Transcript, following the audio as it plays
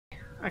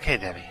Okay,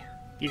 Debbie.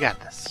 You got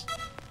this.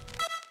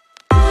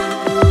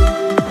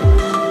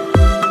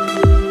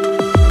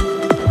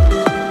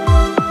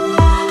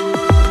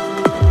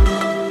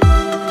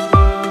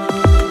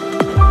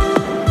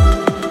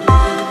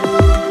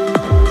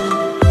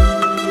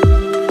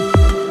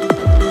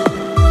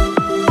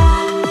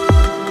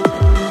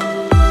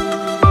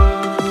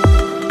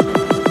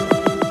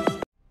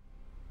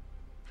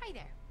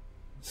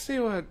 See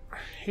what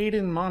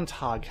Hayden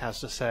Montag has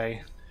to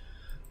say.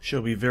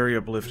 She'll be very Do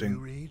uplifting. you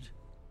read?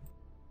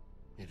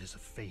 It is a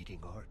fading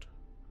art.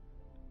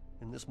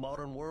 In this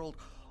modern world,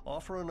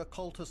 offer an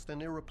occultist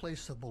an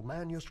irreplaceable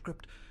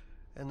manuscript,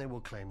 and they will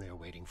claim they are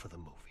waiting for the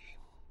movie.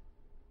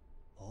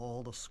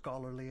 All the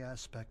scholarly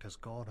aspect has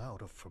gone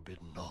out of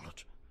forbidden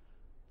knowledge.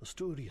 The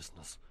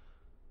studiousness,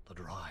 the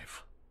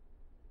drive.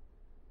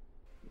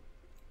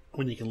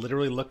 When you can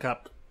literally look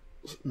up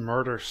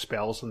murder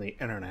spells on the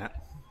internet.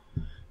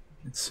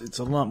 It's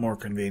a lot more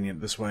convenient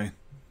this way.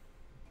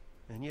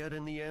 And yet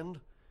in the end,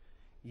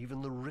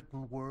 even the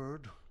written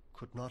word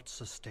could not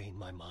sustain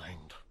my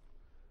mind.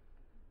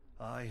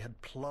 I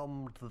had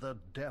plumbed the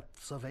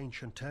depths of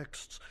ancient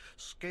texts,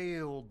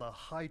 scaled the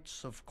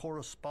heights of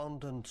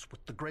correspondence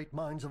with the great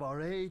minds of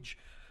our age,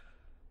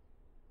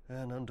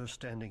 and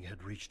understanding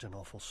had reached an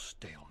awful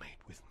stalemate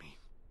with me.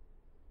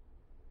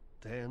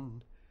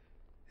 Then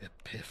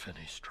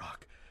epiphany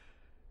struck.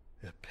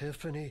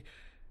 Epiphany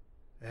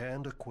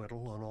and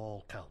acquittal on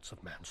all counts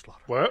of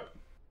manslaughter. What?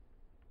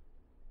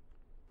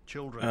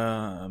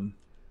 Children.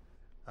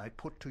 I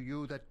put to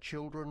you that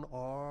children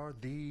are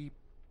the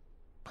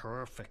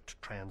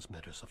perfect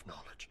transmitters of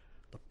knowledge,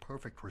 the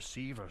perfect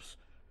receivers,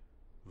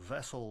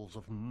 vessels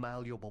of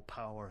malleable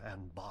power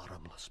and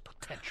bottomless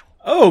potential.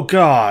 Oh,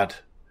 God.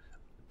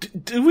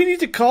 Do we need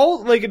to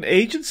call, like, an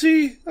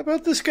agency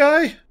about this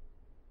guy?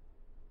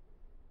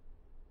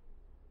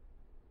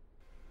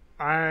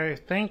 I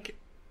think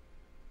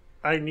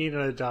I need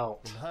an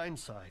adult. In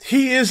hindsight,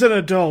 He is an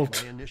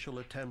adult. my initial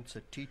attempts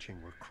at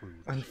teaching were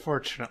crude.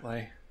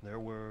 Unfortunately. There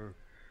were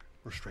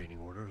restraining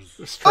orders,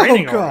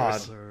 Restraining Oh, God.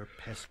 orders. other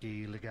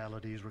pesky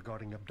legalities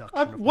regarding abduction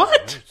of what?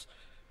 minors.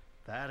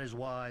 That is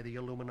why the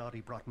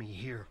Illuminati brought me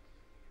here.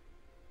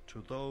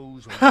 To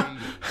those awaiting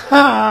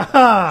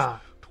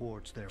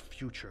towards their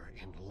future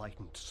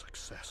enlightened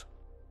success.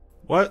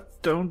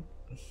 What? Don't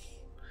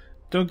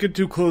get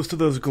too close to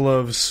those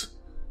gloves.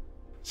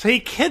 So he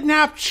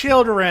kidnapped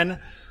children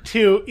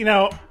to,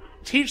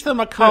 teach them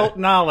occult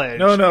knowledge.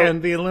 No.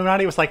 And the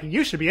Illuminati was like,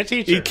 you should be a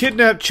teacher. He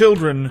kidnapped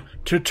children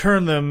to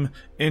turn them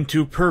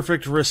into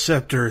perfect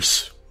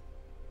receptors.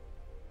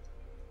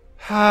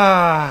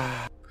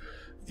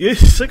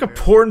 It's like a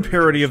porn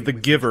parody of The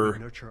Giver.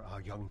 Nurture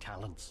our young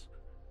talents.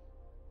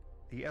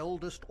 The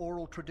eldest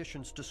oral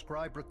traditions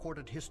describe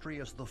recorded history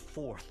as the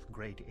fourth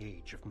great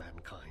age of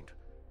mankind.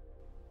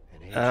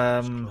 An age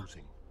that is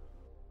closing.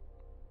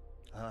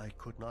 I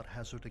could not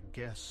hazard a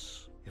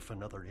guess if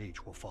another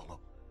age will follow.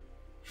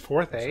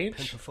 Fourth As a age?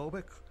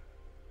 pentaphobic,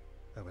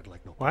 I would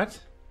like no What?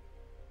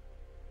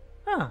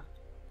 Huh.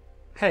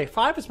 Hey,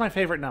 5 is my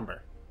favorite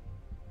number.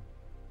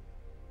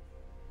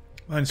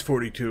 Mine's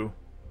 42.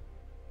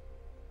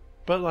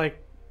 But,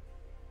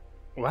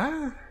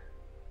 what?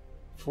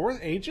 Fourth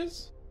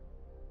ages?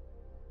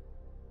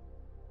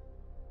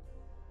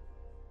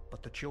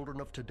 But the children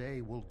of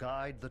today will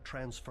guide the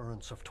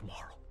transference of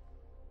tomorrow.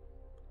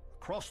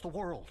 Across the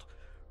world,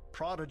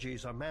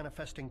 prodigies are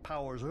manifesting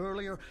powers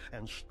earlier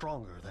and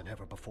stronger than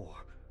ever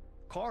before.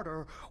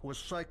 Carter was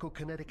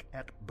psychokinetic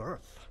at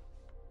birth.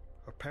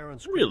 Her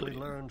parents quickly Really?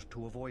 learned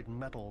to avoid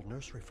metal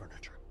nursery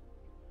furniture.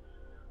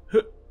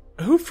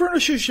 Who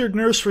furnishes your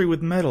nursery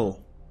with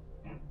metal?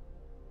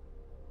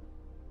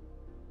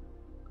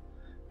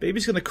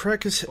 Baby's gonna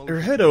crack her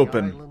head The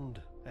open.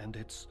 island and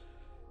its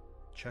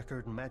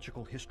checkered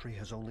magical history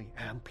has only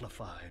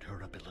amplified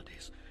her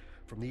abilities.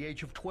 From the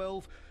age of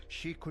 12,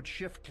 she could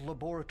shift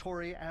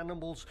laboratory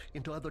animals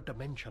into other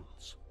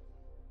dimensions.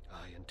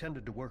 I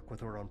intended to work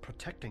with her on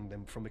protecting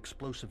them from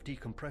explosive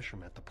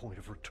decompression at the point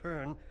of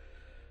return,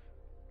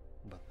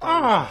 but those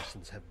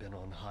lessons have been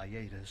on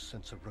hiatus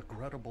since a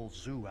regrettable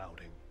zoo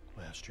outing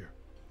last year.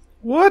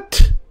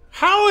 What?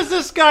 How is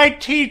this guy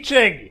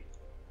teaching?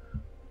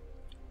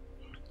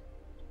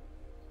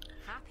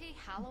 Happy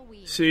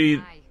Halloween. See,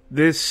 Bye.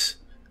 this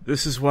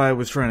is why I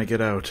was trying to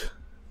get out.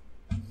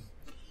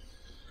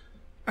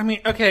 I mean,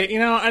 okay,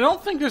 I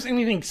don't think there's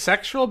anything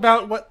sexual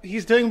about what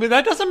he's doing, but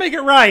that doesn't make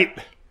it right.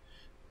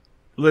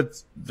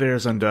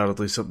 There's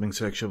undoubtedly something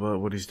sexual about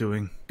what he's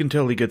doing. You can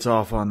tell he gets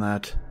off on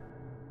that.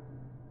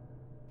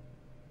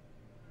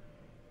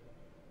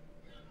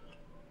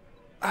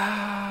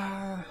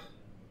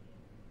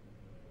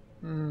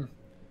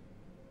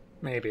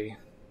 Maybe.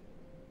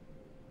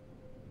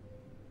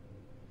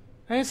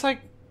 And it's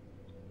like,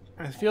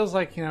 it feels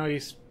like,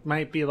 he's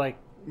might be like,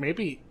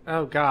 maybe,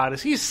 oh god,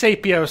 is he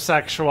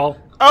sapiosexual?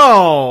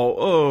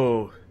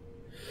 Oh.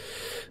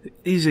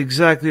 He's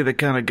exactly the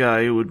kind of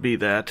guy who would be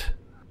that.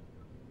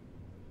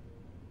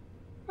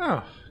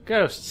 Oh,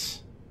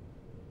 ghosts.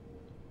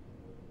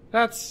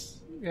 That's,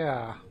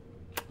 yeah.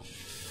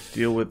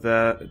 deal with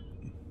that.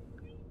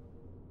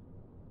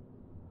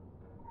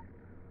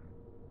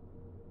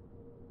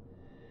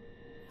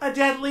 A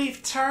dead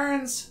leaf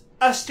turns.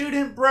 A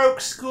student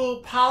broke school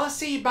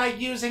policy by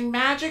using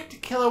magic to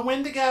kill a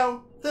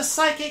Wendigo. The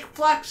psychic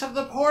flux of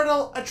the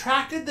portal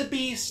attracted the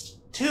beast.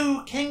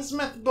 2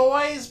 Kingsmouth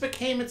boys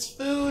became its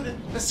food.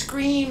 The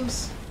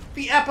screams.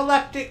 The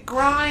epileptic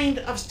grind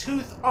of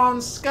tooth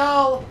on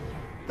skull.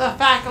 The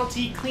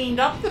faculty cleaned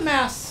up the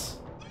mess.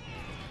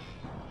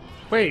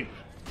 Wait.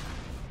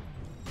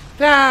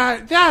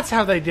 That's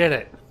how they did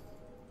it.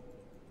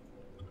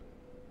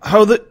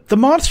 How the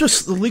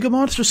monsters, the League of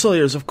Monster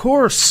Slayers, of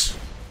course.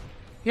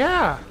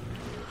 Yeah.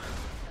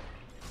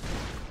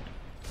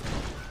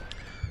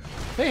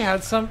 They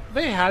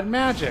had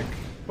magic.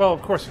 Well,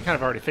 of course, we kind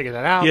of already figured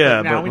that out. Yeah,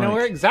 but now but we know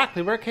like-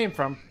 exactly where it came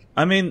from.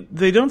 I mean,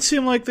 they don't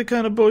seem like the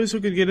kind of boys who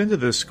could get into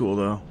this school,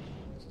 though.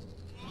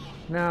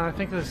 No, I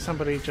think there's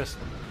somebody just,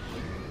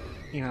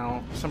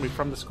 somebody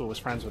from the school was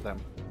friends with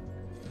them.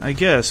 I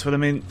guess, but I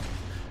mean,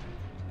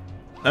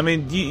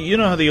 you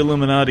know how the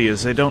Illuminati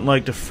is. They don't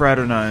like to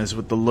fraternize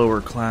with the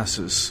lower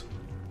classes.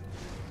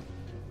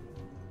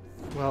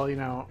 Well,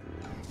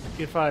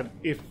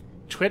 if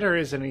Twitter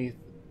is any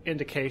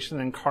indication,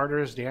 then Carter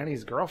is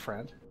Danny's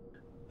girlfriend.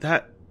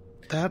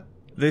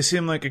 They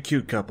seem like a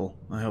cute couple.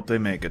 I hope they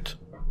make it.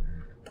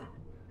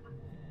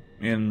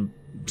 In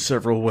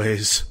several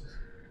ways.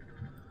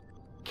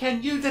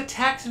 Can you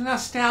detect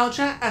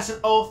nostalgia as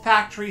an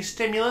olfactory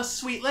stimulus,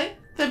 sweetling?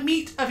 The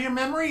meat of your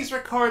memories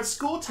records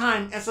school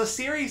time as a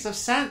series of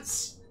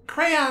scents.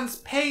 Crayons,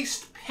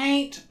 paste,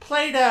 paint,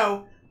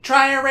 Play-Doh,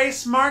 dry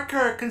erase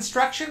marker,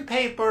 construction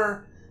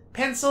paper,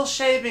 pencil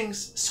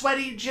shavings,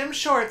 sweaty gym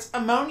shorts,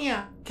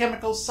 ammonia,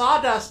 chemical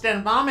sawdust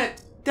and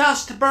vomit,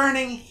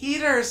 dust-burning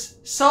heaters,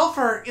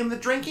 sulfur in the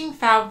drinking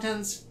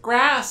fountains,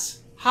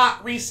 grass,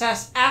 hot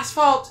recess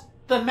asphalt,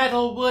 the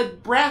metal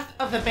wood breath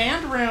of the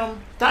band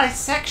room,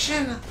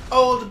 dissection,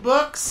 old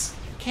books,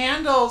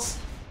 candles,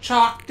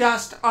 chalk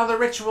dust on the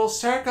ritual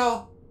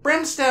circle,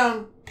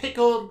 brimstone,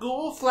 pickled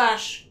ghoul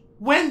flesh,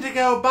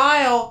 Wendigo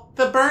bile,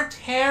 the burnt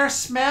hair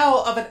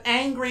smell of an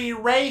angry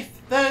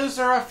wraith. Those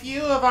are a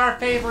few of our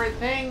favorite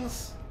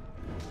things.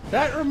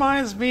 That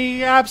reminds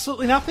me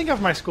absolutely nothing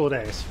of my school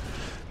days.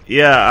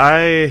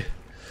 Yeah,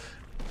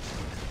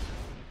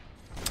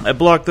 I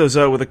blocked those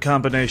out with a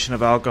combination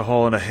of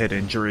alcohol and a head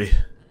injury.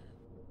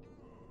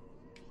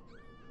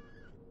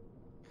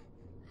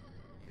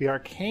 The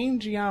Arcane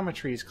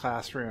Geometries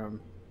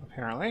classroom,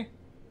 apparently.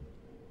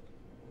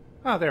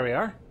 Oh, there we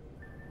are.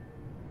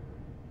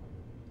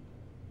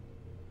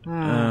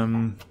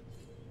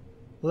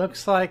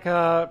 Looks like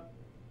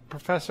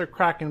Professor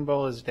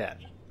Krakenbull is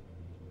dead.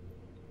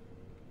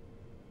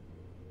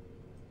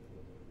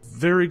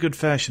 Very good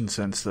fashion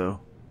sense, though.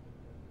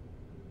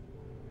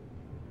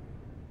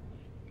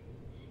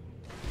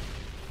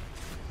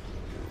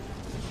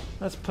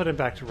 Let's put him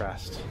back to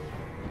rest.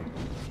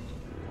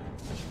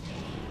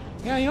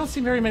 Yeah, you don't see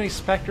very many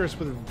specters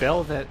with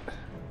velvet,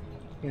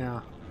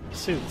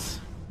 suits.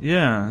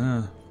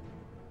 Yeah.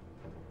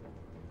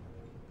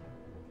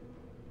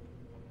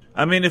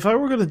 I mean, if I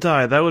were going to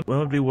die, that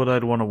would be what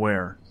I'd want to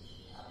wear.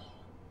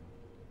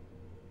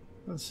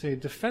 Let's see,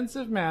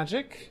 defensive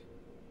magic.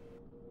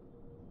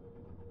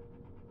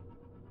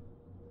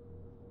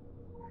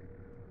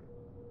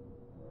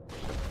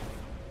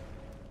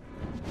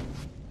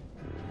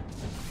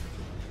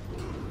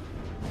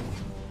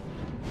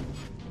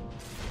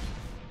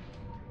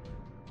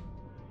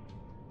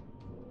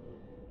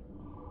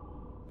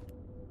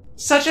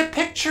 Such a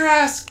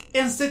picturesque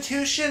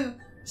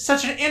institution,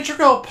 such an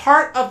integral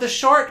part of the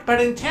short but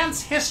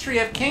intense history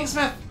of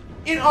Kingsmouth.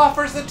 It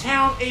offers the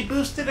town a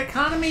boosted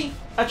economy,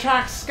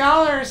 attracts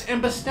scholars,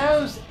 and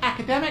bestows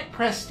academic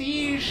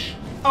prestige.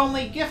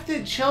 Only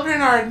gifted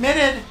children are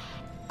admitted.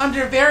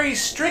 Under very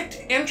strict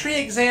entry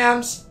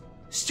exams,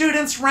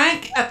 students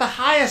rank at the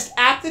highest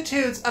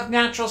aptitudes of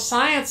natural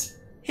science,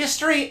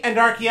 history, and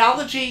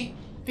archaeology.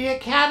 The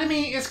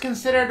academy is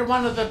considered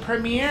one of the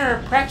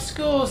premier prep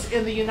schools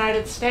in the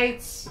United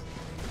States.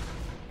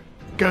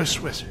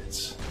 Ghost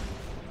wizards.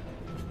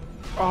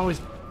 Always.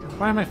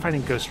 Why am I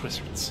fighting ghost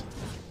wizards?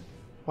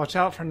 Watch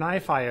out for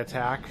knife eye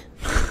attack.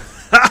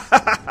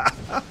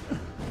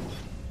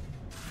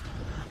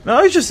 Now,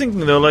 I was just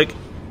thinking, though, like,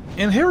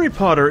 in Harry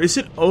Potter, is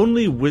it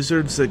only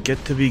wizards that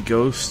get to be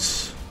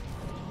ghosts?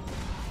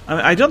 I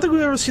mean, I don't think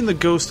we've ever seen the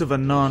ghost of a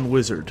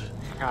non-wizard.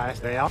 Guys,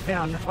 they all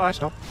found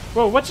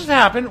Whoa, what just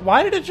happened?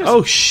 Why did it just...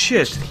 Oh,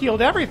 shit! Just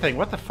healed everything.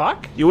 What the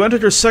fuck? You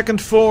entered your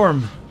second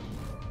form.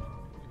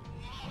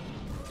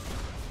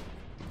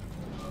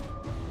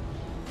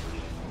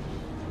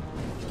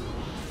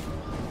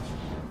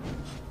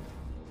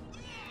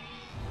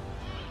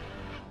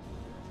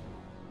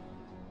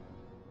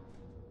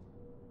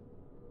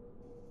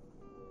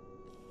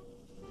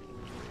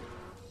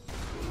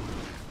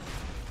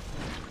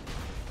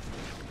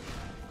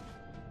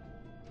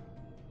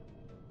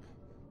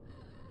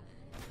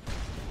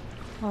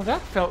 Oh,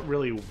 that felt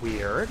really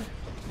weird.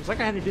 It was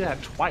like I had to do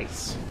that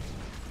twice.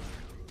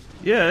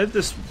 Yeah, I had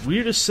this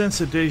weirdest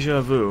sense of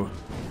deja vu.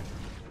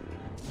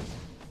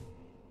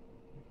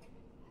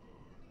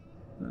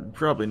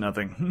 Probably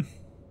nothing.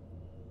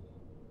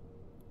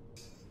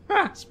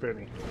 Ha!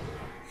 Spoony.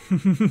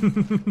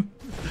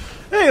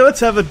 Hey,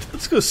 let's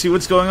go see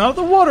what's going on at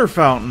the water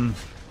fountain.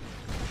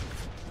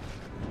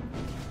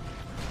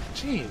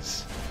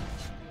 Jeez.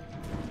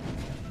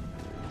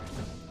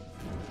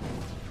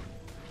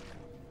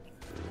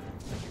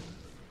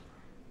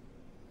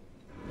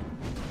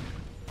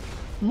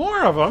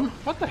 More of them?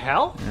 What the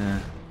hell? Yeah.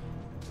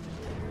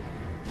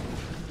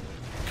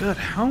 God,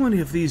 how many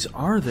of these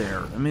are there?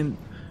 I mean,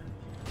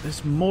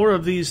 there's more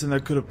of these than there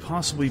could have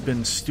possibly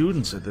been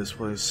students at this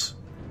place.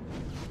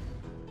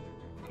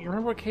 You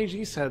remember what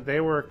KG said?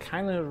 They were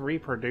kind of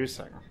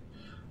reproducing.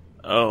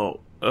 Oh,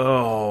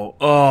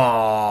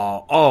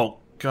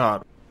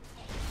 God.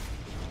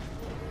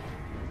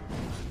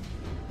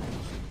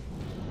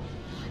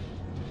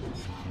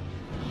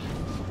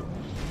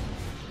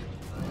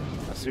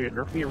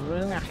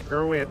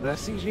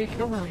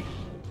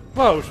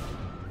 Whoa!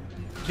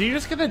 Did you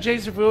just get the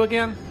deja vu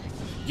again?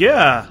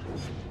 Yeah.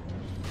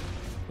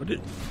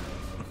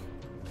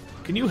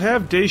 Can you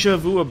have deja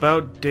vu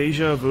about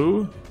deja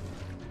vu?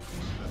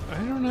 I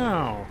don't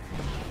know.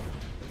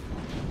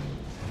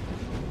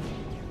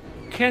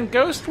 Can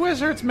ghost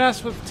wizards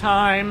mess with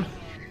time?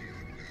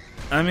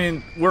 I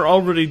mean, we're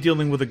already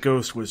dealing with a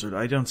ghost wizard.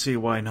 I don't see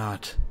why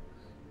not.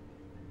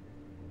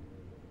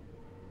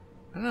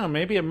 I don't know,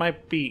 maybe it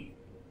might be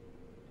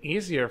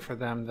easier for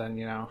them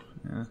than, a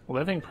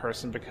living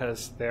person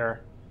because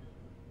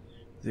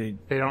they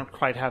don't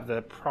quite have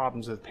the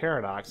problems with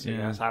paradox, I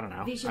guess. I don't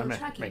know. Visual I'm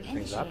tracking making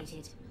things up.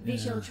 initiated.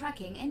 Visual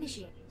tracking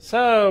initiated.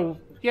 So,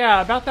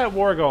 yeah, about that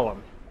war golem.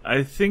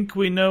 I think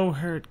we know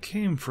where it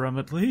came from,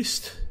 at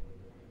least.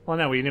 Well,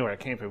 no, we knew where it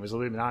came from. It was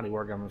Illuminati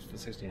war golem from the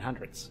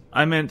 1600s.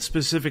 I meant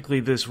specifically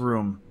this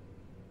room.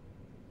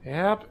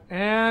 Yep,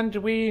 and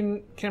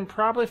we can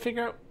probably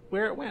figure out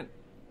where it went.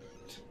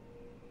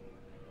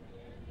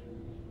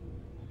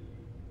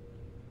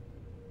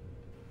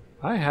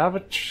 I have a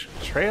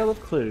trail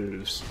of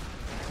clues.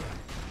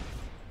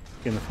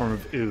 In the form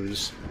of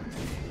ooze.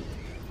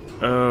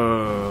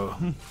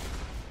 Oh.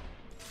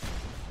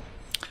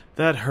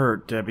 That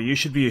hurt, Debbie. You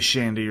should be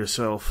ashamed of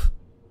yourself.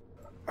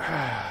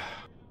 Okay,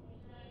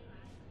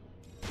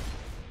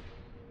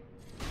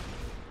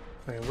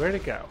 where'd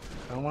it go?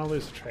 I don't want to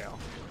lose the trail.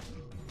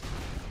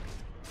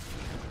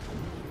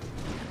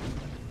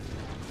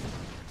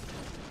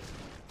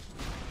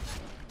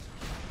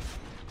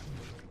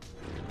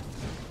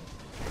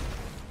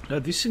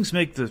 These things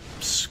make the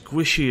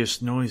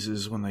squishiest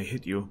noises when they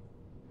hit you.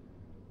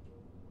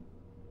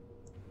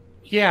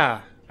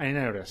 Yeah, I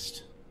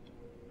noticed.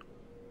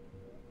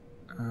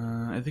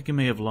 I think you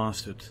may have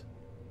lost it.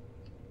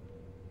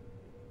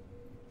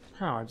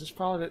 Oh, I just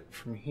followed it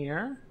from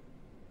here?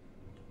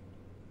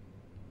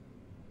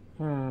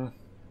 Oh,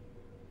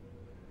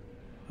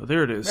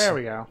 there it is. There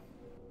we go.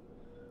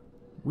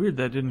 Weird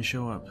that didn't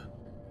show up.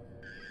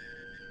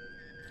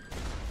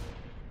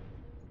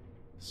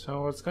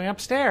 So it's going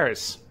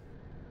upstairs.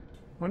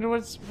 Wonder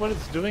what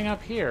it's doing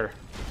up here.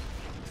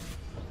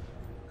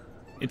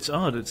 It's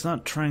odd, it's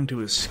not trying to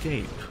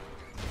escape.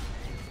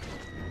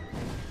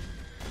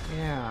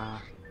 Yeah.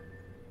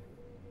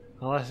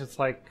 Unless it's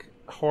like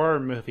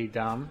horror movie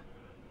dumb.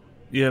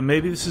 Yeah,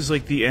 maybe this is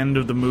like the end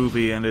of the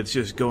movie and it's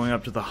just going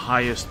up to the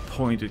highest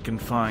point it can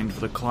find for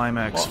the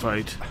climax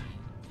fight.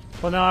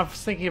 Well, no, I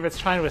was thinking if it's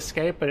trying to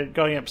escape, but it's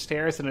going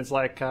upstairs and it's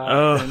like,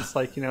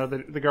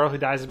 the girl who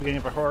dies at the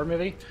beginning of a horror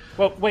movie.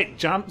 Well, wait,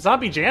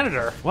 zombie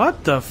janitor?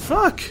 What the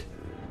fuck?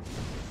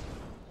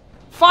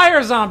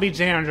 Fire zombie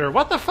janitor?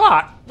 What the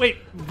fuck?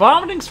 Wait,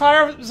 vomiting's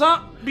fire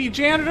zombie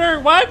janitor?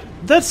 What?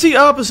 That's the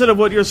opposite of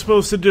what you're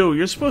supposed to do.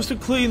 You're supposed to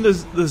clean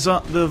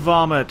the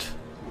vomit.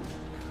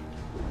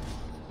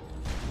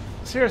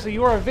 Seriously,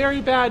 you are a very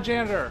bad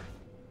janitor.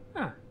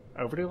 Huh.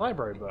 Overdue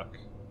library book.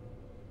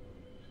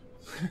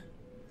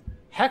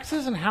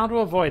 Hexes and how to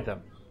avoid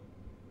them.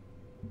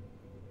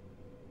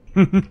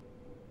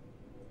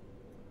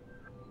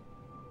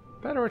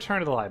 Better return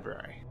to the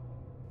library.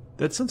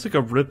 That sounds like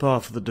a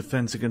rip-off of the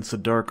Defense Against the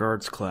Dark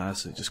Arts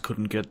class they just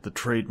couldn't get the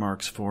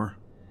trademarks for.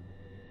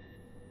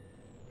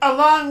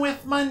 Along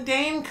with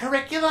mundane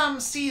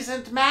curriculum,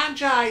 seasoned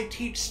magi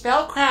teach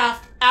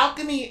spellcraft,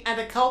 alchemy, and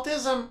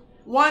occultism.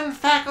 One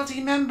faculty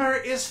member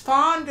is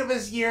fond of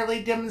his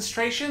yearly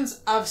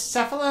demonstrations of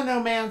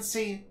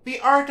cephalanomancy, the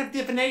art of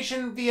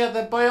divination via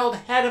the boiled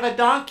head of a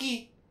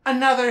donkey.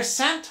 Another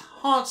scent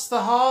haunts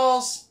the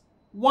halls.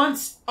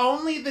 Once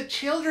only the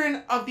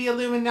children of the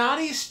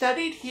Illuminati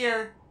studied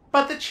here,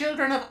 but the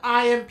children of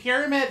Iron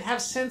Pyramid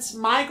have since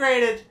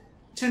migrated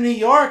to New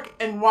York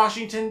and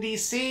Washington,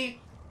 D.C.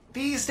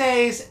 These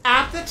days,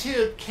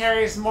 aptitude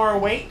carries more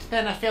weight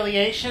than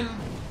affiliation.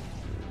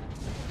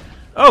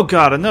 Oh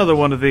god, another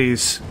one of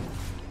these.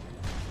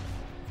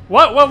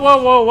 What?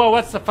 Whoa,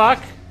 what's the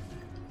fuck?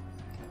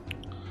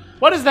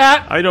 What is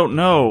that? I don't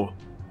know.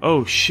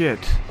 Oh shit.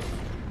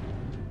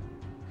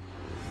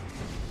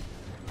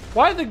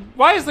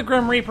 Why is the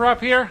Grim Reaper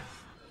up here?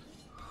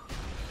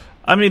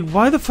 I mean,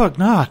 why the fuck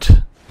not?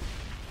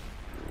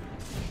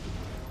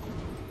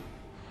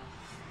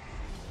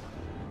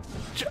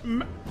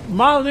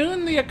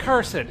 Maloon the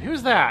Accursed.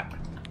 Who's that?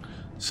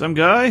 Some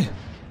guy?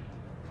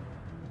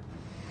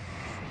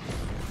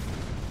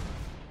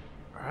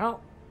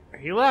 Well,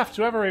 he left,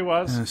 whoever he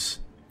was. Yes.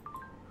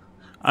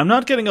 I'm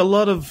not getting a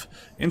lot of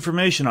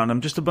information on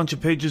him, just a bunch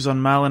of pages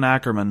on Malin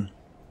Ackerman.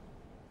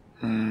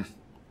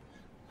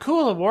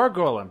 Cool, a war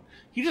golem.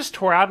 You just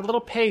tore out a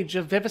little page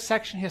of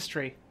vivisection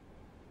history.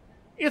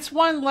 It's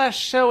one less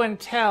show and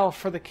tell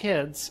for the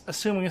kids,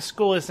 assuming a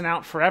school isn't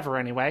out forever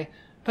anyway.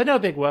 But no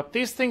big whoop.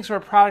 These things were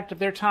a product of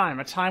their time,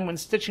 a time when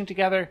stitching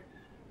together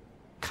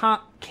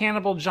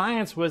cannibal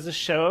giants was a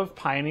show of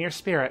pioneer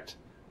spirit.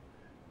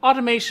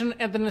 Automation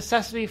and the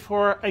necessity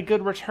for a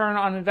good return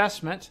on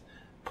investment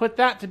put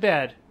that to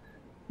bed.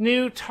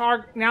 Now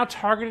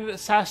targeted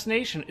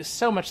assassination is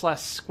so much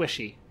less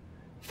squishy.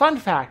 Fun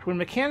fact, when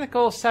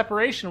mechanical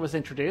separation was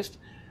introduced,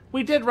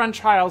 we did run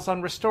trials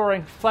on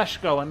restoring flesh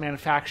golem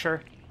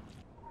manufacture.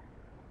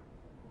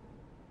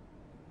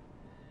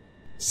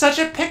 Such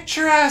a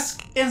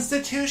picturesque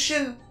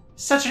institution,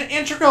 such an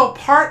integral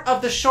part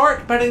of the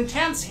short but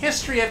intense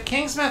history of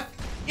Kingsmouth.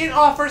 It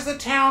offers the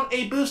town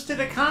a boosted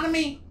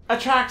economy,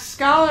 attracts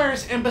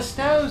scholars, and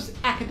bestows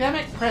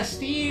academic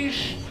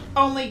prestige.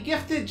 Only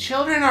gifted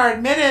children are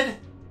admitted.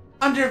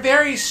 Under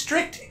very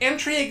strict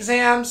entry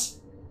exams,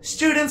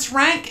 students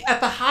rank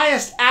at the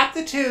highest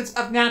aptitudes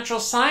of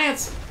natural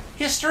science,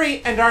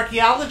 history, and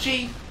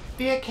archaeology.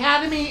 The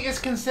academy is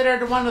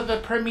considered one of the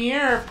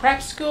premier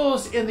prep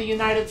schools in the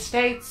United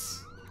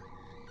States.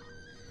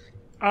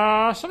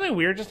 Something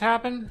weird just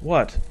happened.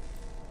 What?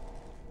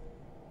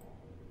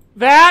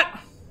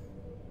 That!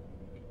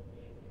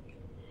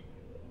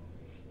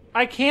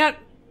 I can't...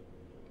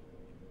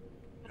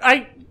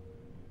 I've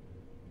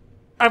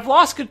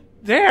lost it.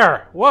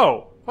 There!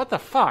 Whoa. What the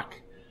fuck?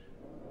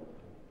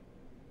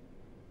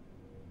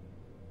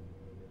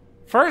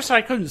 First,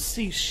 I couldn't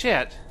see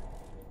shit.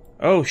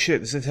 Oh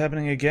shit, is this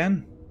happening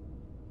again?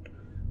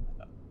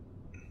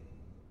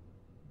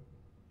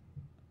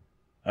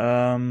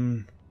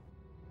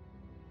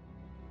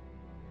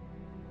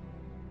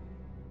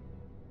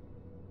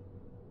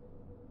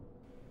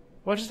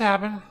 What just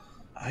happened?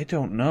 I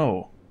don't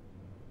know.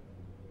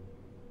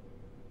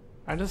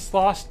 I just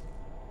lost...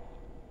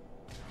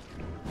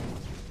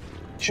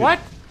 Shit. What?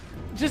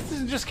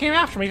 Just came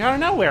after me out of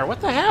nowhere. What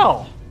the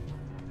hell?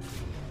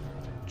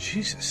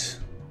 Jesus.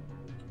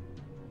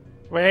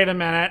 Wait a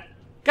minute.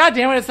 God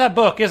damn it, it's that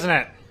book, isn't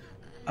it?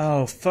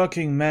 Oh,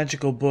 fucking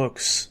magical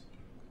books.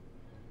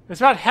 It's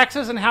about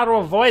hexes and how to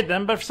avoid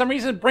them, but for some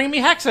reason bring me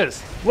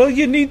hexes. Well,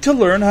 you need to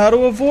learn how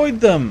to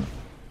avoid them.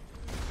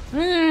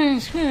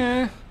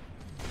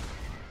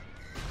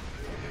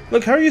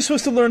 Look, how are you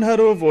supposed to learn how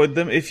to avoid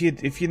them if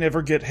you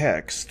never get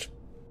hexed?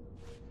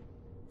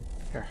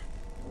 Here.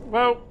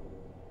 Whoa.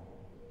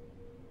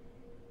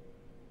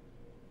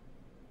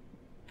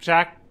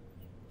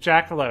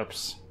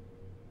 Jackalopes.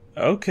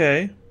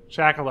 Okay.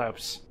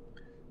 Jackalopes.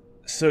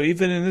 So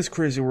even in this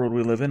crazy world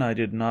we live in, I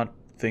did not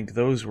think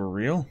those were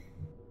real.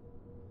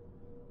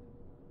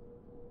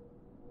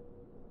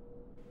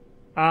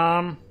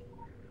 Let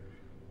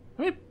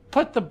me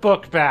put the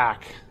book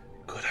back.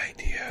 Good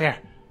idea. There.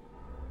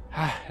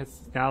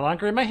 It's no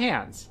longer in my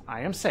hands.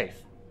 I am safe.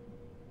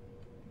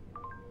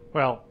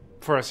 Well,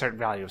 for a certain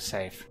value of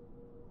safe.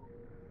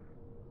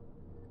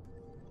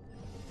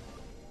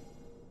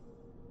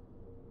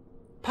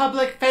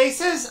 Public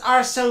faces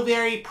are so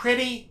very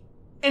pretty.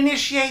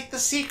 Initiate the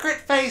secret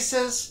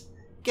faces.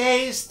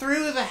 Gaze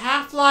through the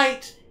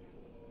half-light.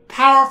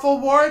 Powerful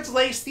wards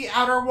lace the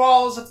outer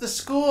walls of the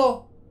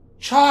school.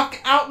 Chalk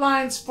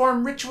outlines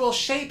form ritual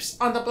shapes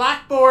on the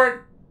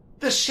blackboard.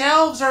 The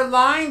shelves are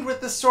lined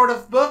with the sort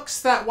of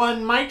books that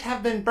one might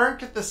have been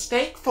burnt at the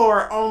stake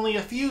for only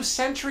a few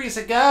centuries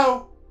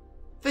ago.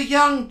 The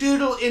young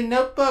doodle in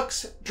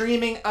notebooks,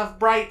 dreaming of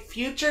bright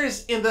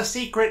futures in the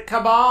secret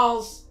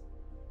cabals.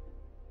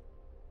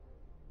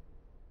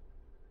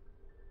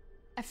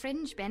 A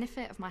fringe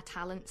benefit of my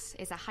talents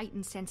is a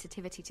heightened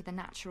sensitivity to the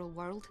natural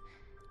world,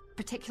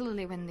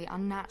 particularly when the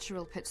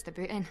unnatural puts the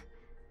boot in.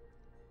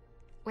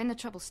 When the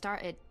trouble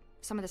started,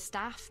 some of the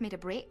staff made a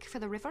break for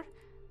the river.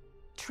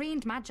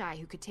 Trained magi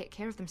who could take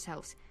care of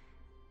themselves.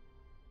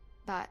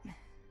 But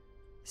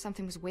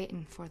something was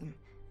waiting for them.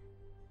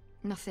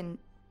 Nothing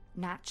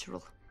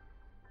natural.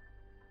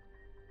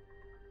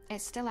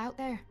 It's still out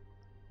there.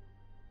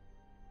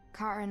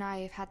 Carter and I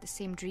have had the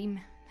same dream,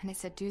 and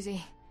it's a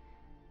doozy.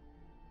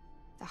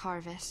 The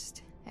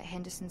harvest at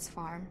Henderson's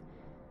farm,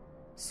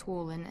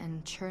 swollen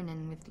and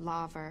churning with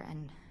lava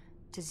and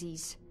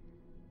disease.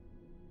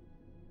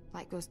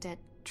 Like those dead,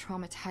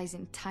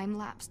 traumatizing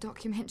time-lapse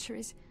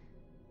documentaries.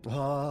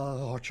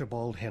 Ah,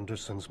 Archibald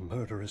Henderson's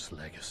murderous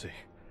legacy.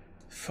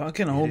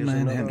 Fucking old It is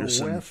man another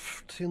Henderson.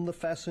 weft in the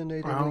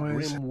fascinatingly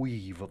Always. grim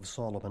weave of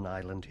Solomon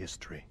Island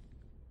history.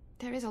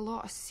 There is a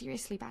lot of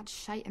seriously bad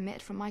shite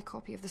emitted from my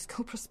copy of the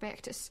school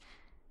prospectus.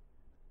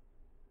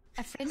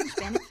 A fringe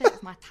benefit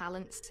of my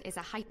talents is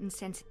a heightened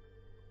sense.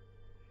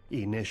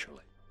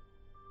 Initially.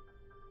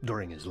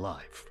 During his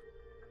life.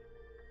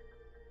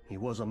 He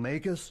was a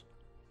magus,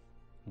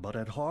 but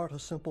at heart a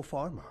simple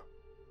farmer.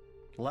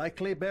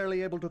 Likely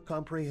barely able to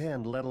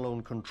comprehend, let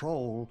alone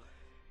control,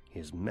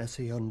 his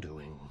messy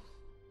undoing.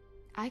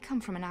 I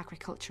come from an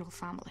agricultural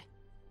family.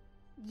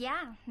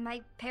 Yeah,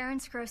 my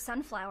parents grow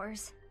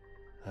sunflowers.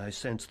 I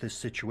sense this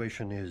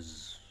situation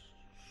is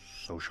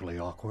socially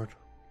awkward.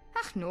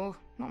 Ach no,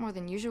 not more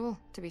than usual,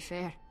 to be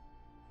fair.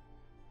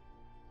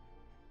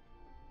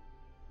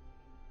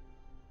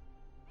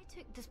 I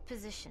took this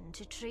position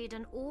to trade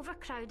an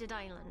overcrowded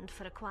island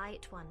for a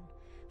quiet one,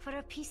 for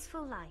a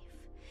peaceful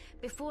life,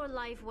 before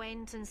life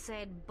went and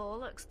said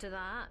bollocks to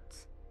that.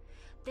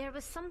 There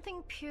was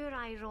something pure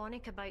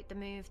ironic about the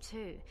move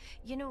too.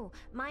 You know,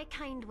 my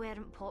kind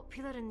weren't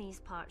popular in these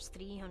parts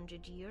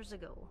 300 years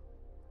ago.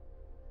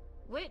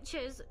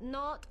 Witches,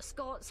 not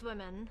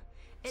Scotswomen.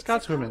 It's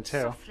Scotswomen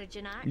too. Suffrage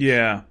in action.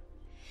 Yeah.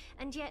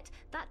 And yet,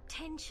 that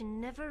tension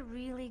never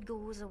really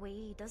goes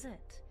away, does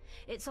it?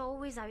 It's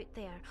always out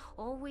there,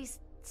 always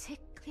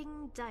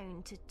ticking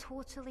down to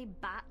totally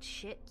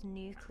batshit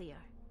nuclear.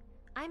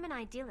 I'm an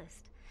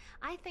idealist.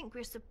 I think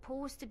we're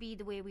supposed to be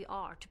the way we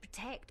are to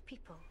protect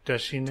people.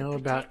 Does she know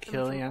about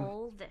Killian?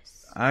 All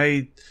this.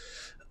 I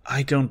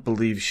don't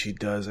believe she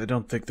does. I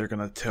don't think they're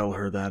gonna tell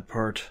her that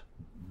part.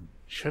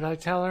 Should I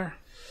tell her?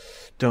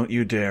 Don't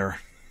you dare.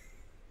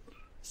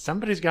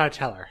 Somebody's gotta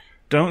tell her.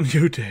 Don't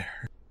you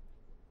dare.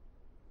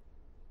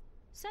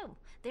 So,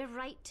 they're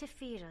right to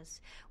fear us.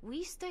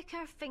 We stick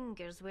our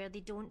fingers where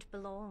they don't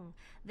belong,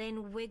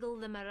 then wiggle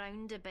them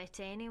around a bit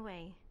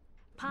anyway.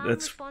 Palm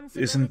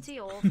responsibility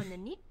off and the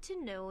need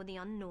to know the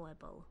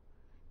unknowable.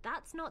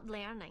 That's not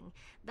learning.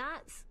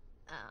 That's,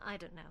 I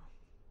don't know.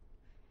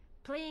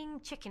 Playing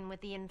chicken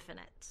with the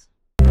infinite.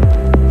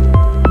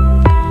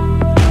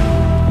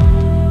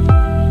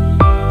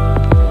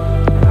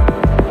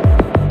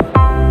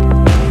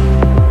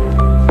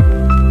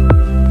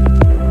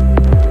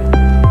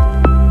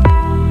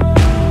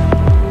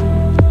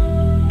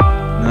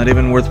 Not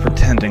even worth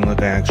pretending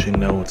like I actually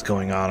know what's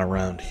going on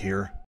around here.